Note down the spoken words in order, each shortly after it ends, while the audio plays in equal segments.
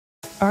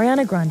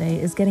Ariana Grande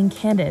is getting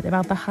candid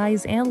about the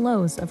highs and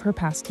lows of her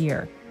past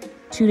year.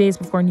 2 days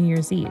before New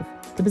Year's Eve,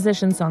 the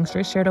musician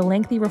songstress shared a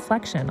lengthy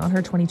reflection on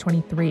her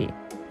 2023,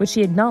 which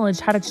she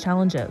acknowledged had its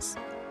challenges.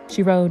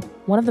 She wrote,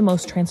 "One of the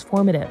most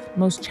transformative,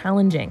 most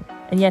challenging,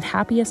 and yet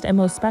happiest and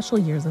most special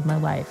years of my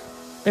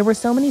life. There were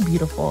so many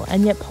beautiful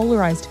and yet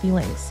polarized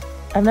feelings.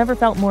 I've never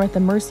felt more at the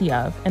mercy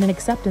of and an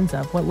acceptance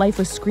of what life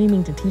was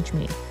screaming to teach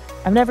me.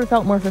 I've never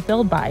felt more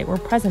fulfilled by or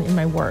present in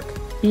my work,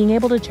 being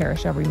able to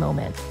cherish every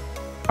moment."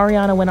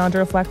 Ariana went on to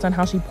reflect on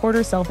how she poured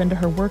herself into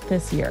her work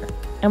this year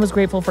and was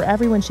grateful for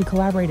everyone she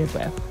collaborated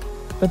with.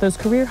 But those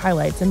career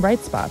highlights and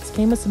bright spots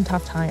came with some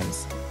tough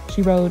times.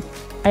 She wrote,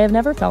 "I have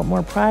never felt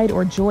more pride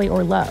or joy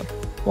or love,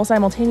 while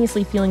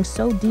simultaneously feeling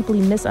so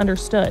deeply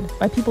misunderstood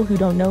by people who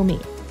don't know me,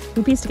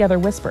 who piece together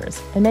whispers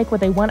and make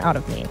what they want out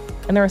of me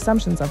and their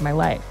assumptions of my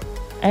life.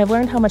 I have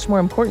learned how much more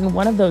important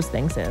one of those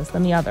things is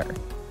than the other.